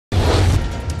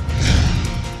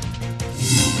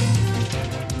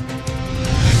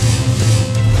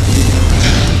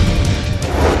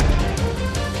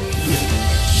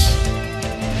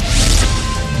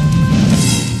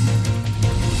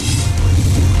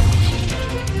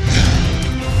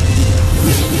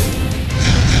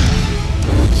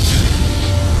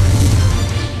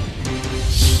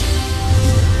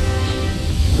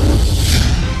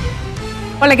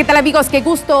Hola, ¿qué tal amigos? Qué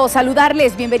gusto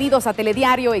saludarles. Bienvenidos a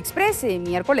Telediario Express,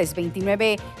 miércoles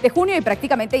 29 de junio y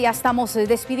prácticamente ya estamos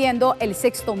despidiendo el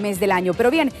sexto mes del año.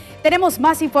 Pero bien, tenemos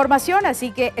más información,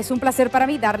 así que es un placer para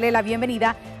mí darle la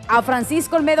bienvenida a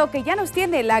Francisco Olmedo, que ya nos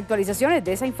tiene las actualizaciones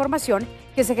de esa información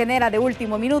que se genera de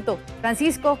último minuto.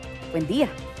 Francisco, buen día.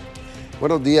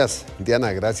 Buenos días,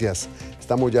 Diana, gracias.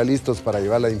 Estamos ya listos para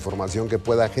llevar la información que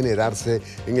pueda generarse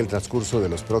en el transcurso de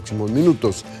los próximos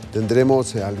minutos.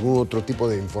 Tendremos algún otro tipo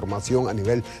de información a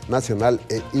nivel nacional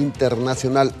e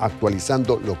internacional,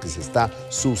 actualizando lo que se está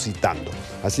suscitando.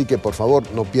 Así que por favor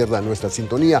no pierdan nuestra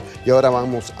sintonía y ahora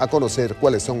vamos a conocer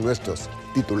cuáles son nuestros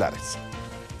titulares.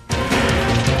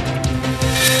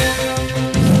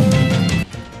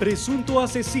 Presunto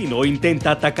asesino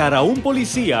intenta atacar a un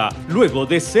policía luego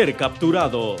de ser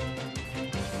capturado.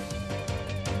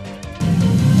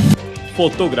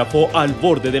 Fotógrafo al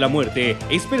borde de la muerte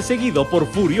es perseguido por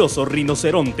furioso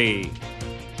rinoceronte.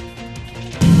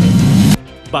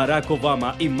 Barack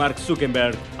Obama y Mark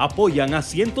Zuckerberg apoyan a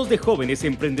cientos de jóvenes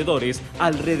emprendedores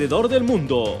alrededor del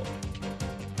mundo.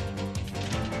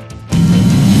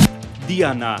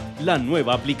 Diana, la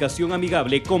nueva aplicación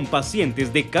amigable con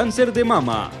pacientes de cáncer de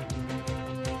mama.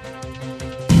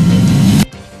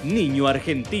 Niño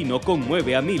argentino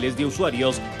conmueve a miles de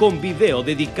usuarios con video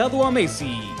dedicado a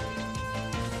Messi.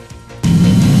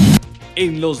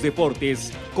 En los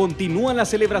deportes, continúa la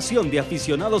celebración de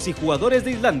aficionados y jugadores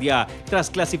de Islandia tras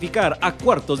clasificar a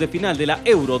cuartos de final de la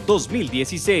Euro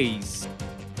 2016.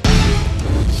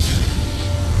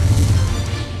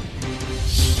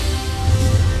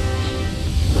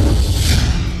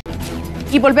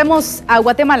 Y volvemos a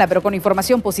Guatemala, pero con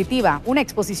información positiva. Una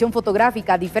exposición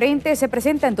fotográfica diferente se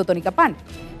presenta en Totonicapán.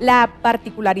 La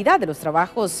particularidad de los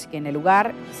trabajos que en el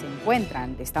lugar se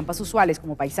encuentran de estampas usuales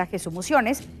como paisajes o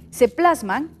emociones se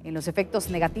plasman en los efectos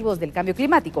negativos del cambio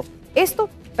climático. Esto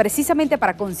precisamente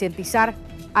para concientizar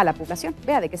a la población.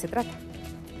 Vea de qué se trata.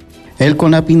 El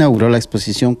CONAP inauguró la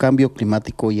exposición Cambio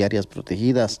Climático y Áreas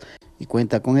Protegidas y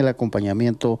cuenta con el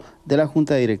acompañamiento de la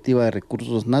Junta Directiva de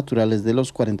Recursos Naturales de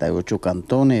los 48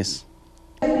 cantones.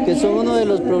 Que son uno de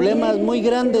los problemas muy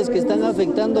grandes que están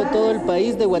afectando a todo el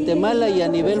país de Guatemala y a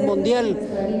nivel mundial.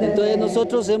 Entonces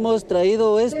nosotros hemos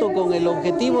traído esto con el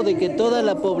objetivo de que toda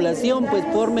la población pues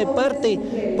forme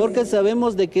parte, porque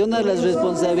sabemos de que una de las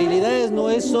responsabilidades no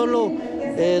es solo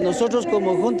nosotros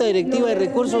como Junta Directiva de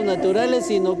Recursos Naturales,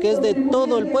 sino que es de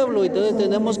todo el pueblo. Entonces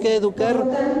tenemos que educar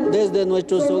desde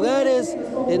nuestros hogares,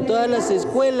 en todas las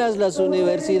escuelas, las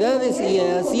universidades y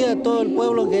así a todo el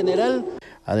pueblo en general.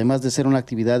 Además de ser una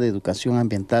actividad de educación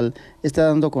ambiental, está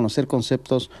dando a conocer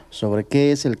conceptos sobre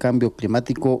qué es el cambio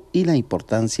climático y la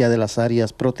importancia de las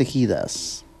áreas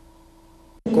protegidas.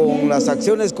 Con las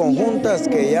acciones conjuntas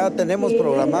que ya tenemos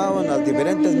programado en las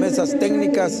diferentes mesas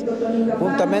técnicas,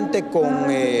 juntamente con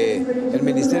el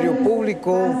Ministerio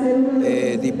Público,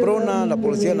 DIPRONA, la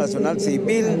Policía Nacional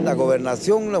Civil, la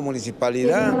Gobernación, la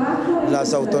Municipalidad,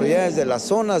 las autoridades de las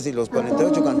zonas y los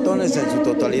 48 cantones en su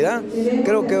totalidad,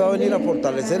 creo que va a venir a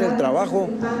fortalecer el trabajo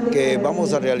que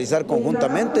vamos a realizar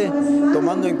conjuntamente,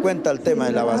 tomando en cuenta el tema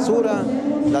de la basura,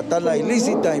 la tala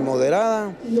ilícita y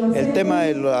moderada, el tema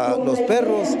de los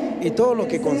perros, y todo lo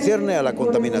que concierne a la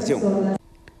contaminación.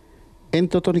 En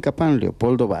Totonicapán,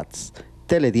 Leopoldo Batz,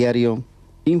 Telediario,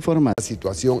 informa. La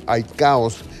situación, hay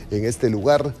caos en este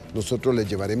lugar. Nosotros les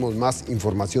llevaremos más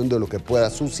información de lo que pueda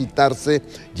suscitarse,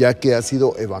 ya que ha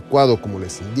sido evacuado, como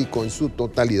les indico, en su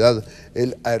totalidad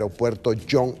el aeropuerto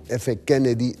John F.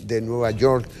 Kennedy de Nueva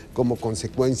York como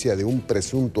consecuencia de un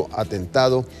presunto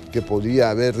atentado que podría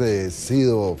haber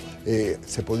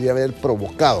se podría haber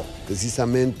provocado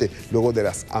precisamente luego de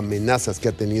las amenazas que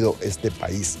ha tenido este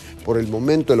país. Por el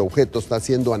momento el objeto está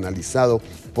siendo analizado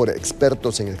por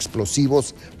expertos en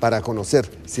explosivos para conocer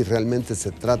si realmente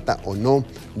se trata o no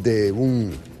de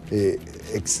un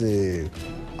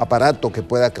aparato que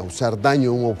pueda causar daño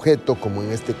a un objeto, como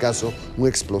en este caso un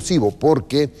explosivo,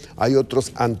 porque hay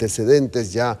otros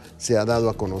antecedentes. Ya se ha dado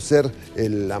a conocer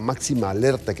la máxima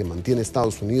alerta que mantiene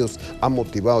Estados Unidos, ha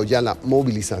motivado ya la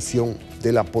movilización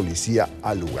de la policía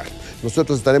al lugar.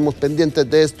 Nosotros estaremos pendientes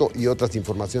de esto y otras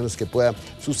informaciones que puedan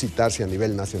suscitarse a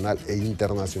nivel nacional e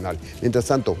internacional. Mientras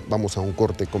tanto, vamos a un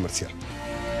corte comercial.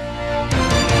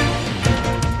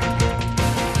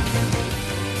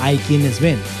 Hay quienes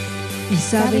ven y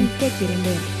saben qué quieren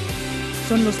ver.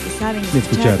 Son los que saben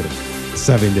escuchar,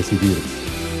 saben decidir.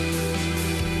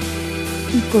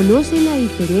 Y conocen la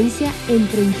diferencia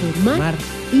entre informar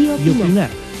y opinar.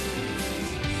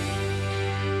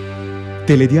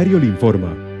 Telediario le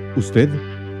informa. Usted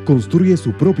construye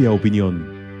su propia opinión.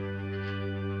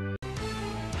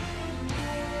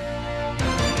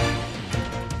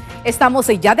 Estamos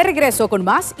ya de regreso con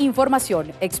más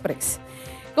información express.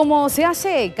 Como se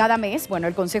hace cada mes,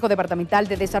 el Consejo Departamental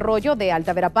de Desarrollo de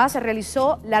Alta Verapaz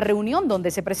realizó la reunión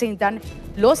donde se presentan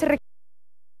los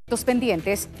requerimientos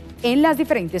pendientes en las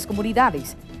diferentes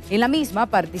comunidades. En la misma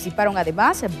participaron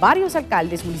además varios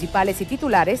alcaldes municipales y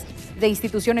titulares de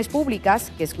instituciones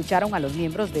públicas que escucharon a los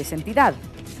miembros de esa entidad.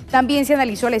 También se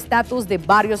analizó el estatus de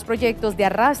varios proyectos de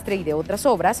arrastre y de otras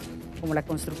obras, como la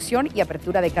construcción y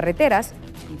apertura de carreteras,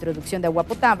 introducción de agua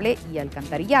potable y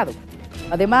alcantarillado.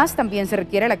 Además, también se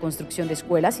requiere la construcción de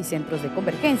escuelas y centros de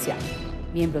convergencia.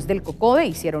 Miembros del COCODE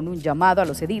hicieron un llamado a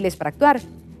los ediles para actuar,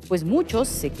 pues muchos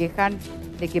se quejan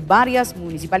de que varias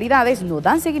municipalidades no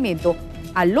dan seguimiento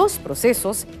a los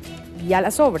procesos y a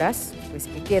las obras, pues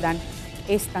que quedan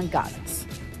estancadas.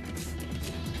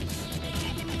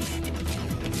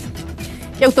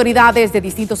 Y autoridades de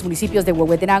distintos municipios de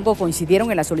Huehuetenango coincidieron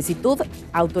en la solicitud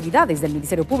a autoridades del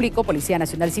Ministerio Público, Policía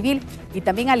Nacional Civil y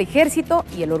también al Ejército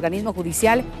y el organismo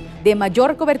judicial de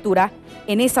mayor cobertura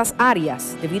en esas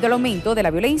áreas debido al aumento de la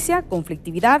violencia,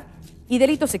 conflictividad y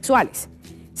delitos sexuales.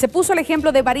 Se puso el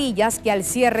ejemplo de Varillas, que al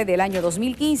cierre del año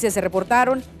 2015 se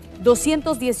reportaron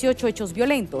 218 hechos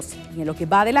violentos y en lo que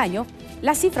va del año,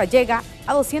 la cifra llega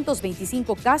a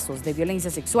 225 casos de violencia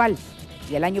sexual.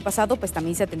 Y el año pasado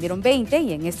también se atendieron 20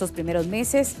 y en estos primeros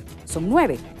meses son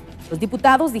 9. Los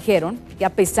diputados dijeron que a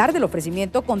pesar del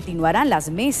ofrecimiento continuarán las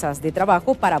mesas de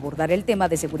trabajo para abordar el tema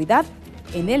de seguridad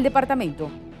en el departamento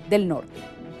del norte.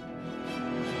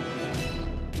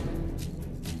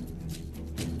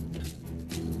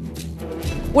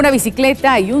 Una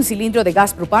bicicleta y un cilindro de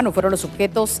gas propano fueron los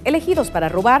objetos elegidos para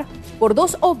robar por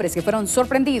 2 hombres que fueron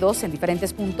sorprendidos en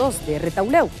diferentes puntos de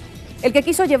Retauleu. El que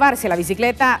quiso llevarse la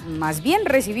bicicleta más bien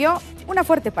recibió una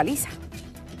fuerte paliza.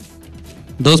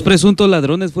 2 presuntos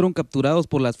ladrones fueron capturados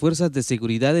por las fuerzas de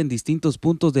seguridad en distintos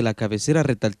puntos de la cabecera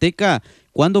retalteca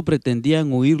cuando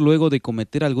pretendían huir luego de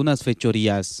cometer algunas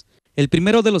fechorías. El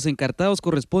primero de los encartados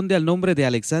corresponde al nombre de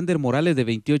Alexander Morales, de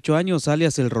 28 años,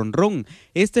 alias El Ronrón.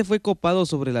 Este fue copado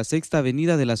sobre la 6ª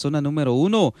avenida de la zona número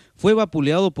 1. Fue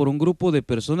vapuleado por un grupo de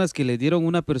personas que le dieron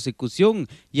una persecución,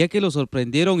 ya que lo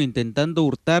sorprendieron intentando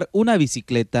hurtar una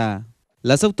bicicleta.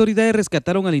 Las autoridades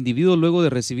rescataron al individuo luego de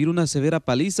recibir una severa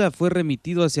paliza. Fue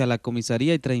remitido hacia la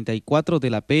comisaría 34 de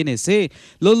la PNC.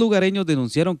 Los lugareños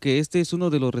denunciaron que este es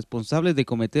uno de los responsables de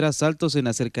cometer asaltos en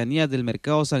las cercanías del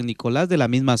mercado San Nicolás de la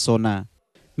misma zona.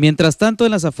 Mientras tanto,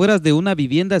 en las afueras de una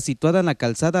vivienda situada en la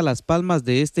calzada Las Palmas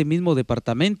de este mismo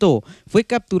departamento, fue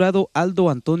capturado Aldo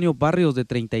Antonio Barrios, de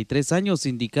 33 años,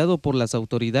 indicado por las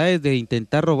autoridades de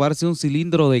intentar robarse un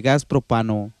cilindro de gas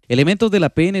propano. Elementos de la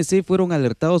PNC fueron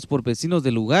alertados por vecinos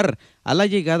del lugar. A la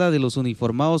llegada de los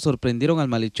uniformados sorprendieron al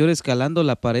malhechor escalando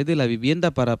la pared de la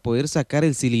vivienda para poder sacar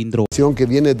el cilindro. Que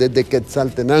viene desde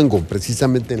Quetzaltenango,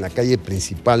 precisamente en la calle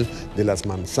principal de Las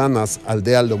Manzanas,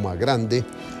 aldea Loma Grande.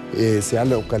 Se ha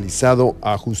localizado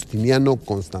a Justiniano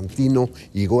Constantino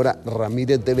Igora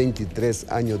Ramírez, de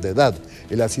 23 años de edad.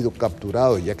 Él ha sido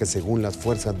capturado ya que, según las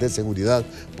fuerzas de seguridad,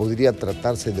 podría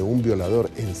tratarse de un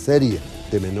violador en serie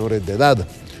de menores de edad.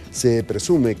 Se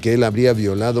presume que él habría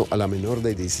violado a la menor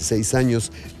de 16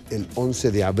 años el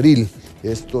 11 de abril,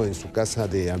 esto en su casa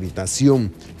de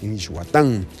habitación en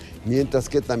Ixhuatán, mientras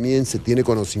que también se tiene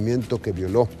conocimiento que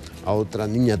violó a otra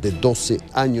niña de 12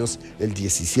 años el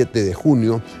 17 de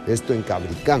junio, esto en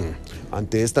Cabricán.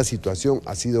 Ante esta situación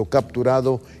ha sido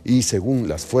capturado y, según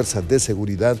las fuerzas de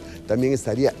seguridad, también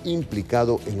estaría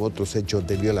implicado en otros hechos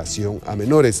de violación a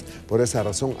menores. Por esa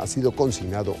razón ha sido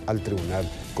consignado al tribunal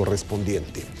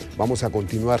correspondiente. Vamos a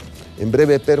continuar en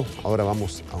breve, pero ahora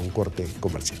vamos a un corte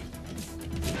comercial.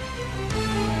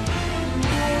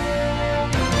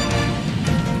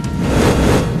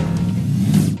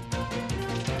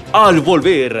 Al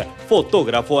volver,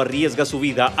 fotógrafo arriesga su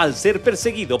vida al ser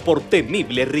perseguido por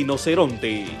temible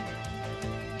rinoceronte.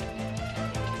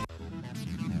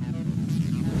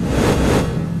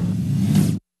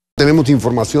 Tenemos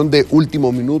información de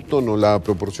último minuto, nos la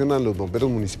proporcionan los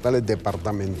bomberos municipales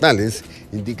departamentales.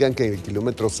 Indican que en el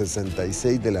kilómetro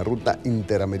 66 de la ruta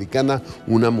interamericana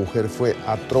una mujer fue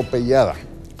atropellada.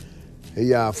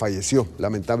 Ella falleció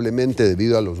lamentablemente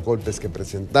debido a los golpes que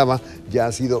presentaba. Ya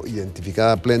ha sido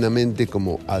identificada plenamente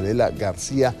como Adela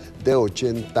García, de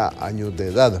 80 años de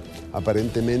edad.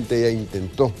 Aparentemente ella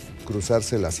intentó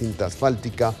cruzarse la cinta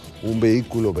asfáltica, un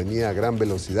vehículo venía a gran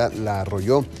velocidad, la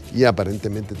arrolló y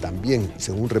aparentemente también,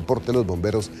 según reporte de los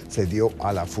bomberos, se dio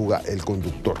a la fuga el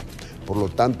conductor. Por lo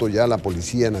tanto, ya la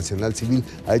Policía Nacional Civil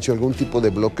ha hecho algún tipo de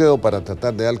bloqueo para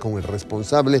tratar de dar con el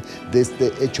responsable de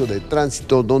este hecho de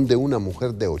tránsito donde una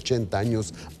mujer de 80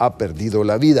 años ha perdido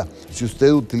la vida. Si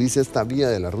usted utiliza esta vía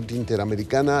de la ruta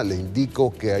interamericana, le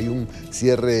indico que hay un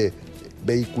cierre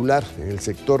vehicular en el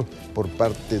sector por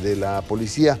parte de la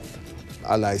policía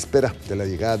a la espera de la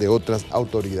llegada de otras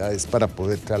autoridades para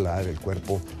poder trasladar el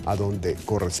cuerpo a donde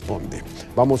corresponde.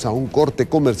 Vamos a un corte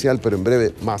comercial, pero en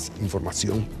breve más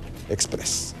información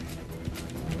express.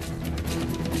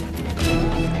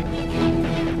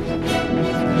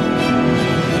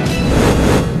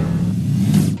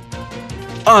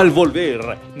 Al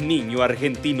volver, niño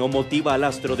argentino motiva al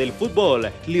astro del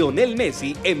fútbol, Lionel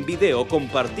Messi, en video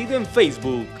compartido en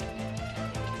Facebook.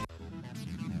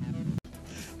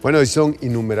 Bueno, y son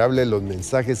innumerables los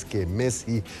mensajes que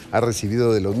Messi ha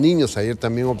recibido de los niños. Ayer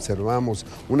también observamos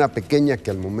una pequeña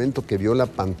que al momento que vio la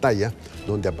pantalla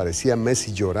donde aparecía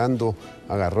Messi llorando,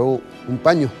 agarró un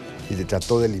paño y le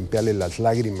trató de limpiarle las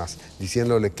lágrimas,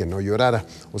 diciéndole que no llorara.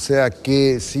 O sea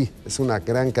que sí, es una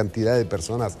gran cantidad de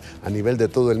personas a nivel de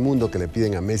todo el mundo que le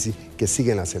piden a Messi que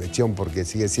siga en la selección porque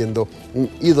sigue siendo un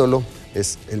ídolo,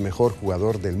 es el mejor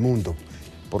jugador del mundo.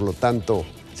 Por lo tanto,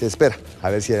 se espera a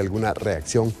ver si hay alguna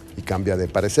reacción y cambia de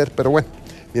parecer, pero bueno.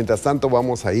 Mientras tanto,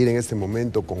 vamos a ir en este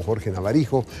momento con Jorge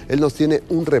Navarijo. Él nos tiene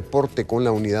un reporte con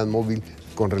la unidad móvil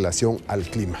con relación al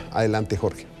clima. Adelante,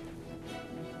 Jorge.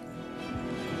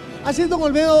 Así es, don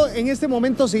Olmedo, en este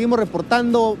momento seguimos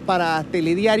reportando para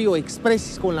Telediario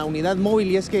Express con la unidad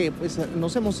móvil y es que pues,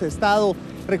 nos hemos estado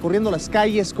recorriendo las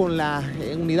calles con la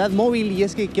unidad móvil y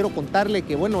es que quiero contarle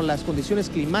que bueno, las condiciones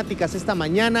climáticas esta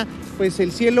mañana, pues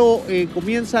el cielo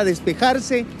comienza a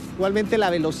despejarse, igualmente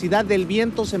la velocidad del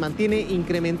viento se mantiene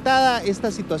incrementada, esta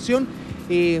situación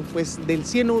pues del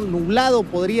cielo nublado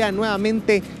podría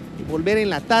nuevamente volver en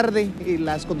la tarde,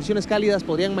 las condiciones cálidas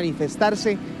podrían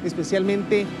manifestarse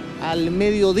especialmente al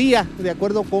mediodía, de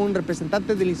acuerdo con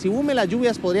representantes del INSIBUME, las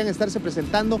lluvias podrían estarse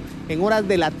presentando en horas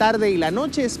de la tarde y la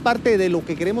noche, es parte de lo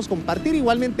que queremos compartir,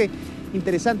 igualmente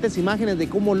interesantes imágenes de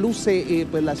cómo luce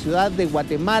pues, la ciudad de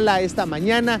Guatemala esta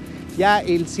mañana, ya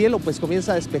el cielo pues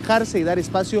comienza a despejarse y dar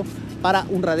espacio para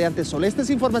un radiante sol. Esta es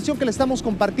información que le estamos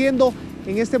compartiendo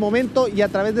en este momento y a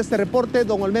través de este reporte,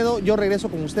 don Olmedo, yo regreso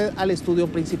con usted al estudio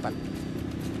principal.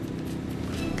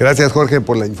 Gracias, Jorge,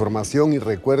 por la información y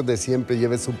recuerde, siempre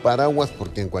lleve su paraguas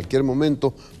porque en cualquier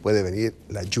momento puede venir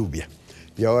la lluvia.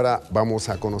 Y ahora vamos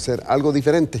a conocer algo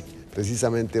diferente.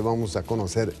 Precisamente vamos a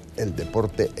conocer el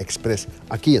Deporte Express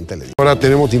aquí en Telediario. Ahora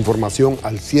tenemos información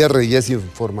al cierre y es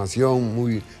información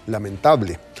muy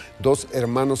lamentable. 2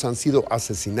 hermanos han sido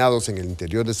asesinados en el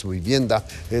interior de su vivienda,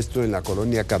 esto en la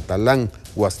colonia Catalán,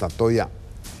 Guastatoya,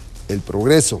 El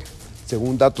Progreso.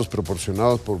 Según datos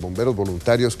proporcionados por bomberos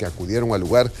voluntarios que acudieron al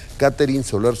lugar, Catherine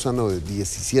Solórzano, de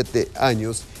 17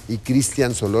 años, y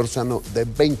Cristian Solórzano, de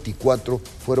 24,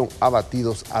 fueron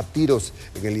abatidos a tiros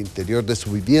en el interior de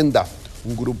su vivienda.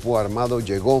 Un grupo armado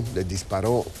llegó, les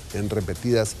disparó en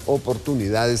repetidas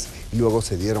oportunidades y luego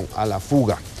se dieron a la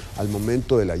fuga. Al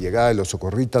momento de la llegada de los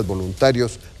socorristas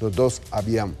voluntarios, los 2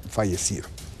 habían fallecido.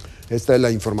 Esta es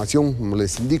la información, como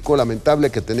les indico, lamentable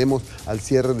que tenemos al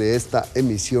cierre de esta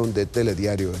emisión de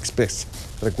Telediario Express.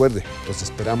 Recuerde, los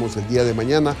esperamos el día de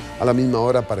mañana a la misma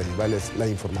hora para llevarles la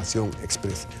información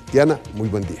express. Diana, muy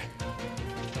buen día.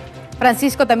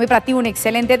 Francisco, también para ti un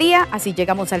excelente día. Así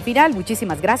llegamos al final.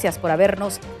 Muchísimas gracias por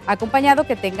habernos acompañado.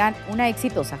 Que tengan una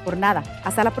exitosa jornada.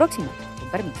 Hasta la próxima.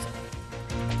 Con permiso.